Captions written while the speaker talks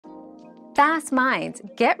Fast minds,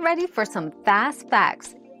 get ready for some fast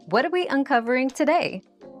facts. What are we uncovering today?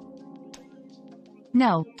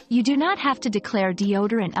 No, you do not have to declare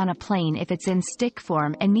deodorant on a plane if it's in stick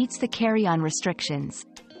form and meets the carry-on restrictions.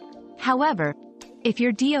 However, if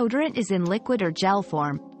your deodorant is in liquid or gel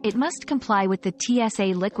form, it must comply with the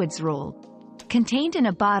TSA liquids rule. Contained in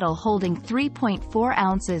a bottle holding 3.4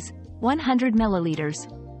 ounces, 100 milliliters,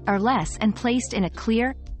 or less and placed in a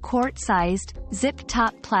clear, quart-sized,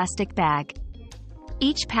 zip-top plastic bag.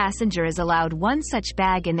 Each passenger is allowed one such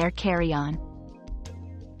bag in their carry-on.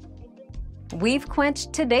 We've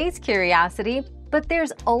quenched today's curiosity, but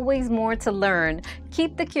there's always more to learn.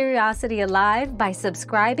 Keep the curiosity alive by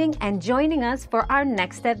subscribing and joining us for our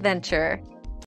next adventure.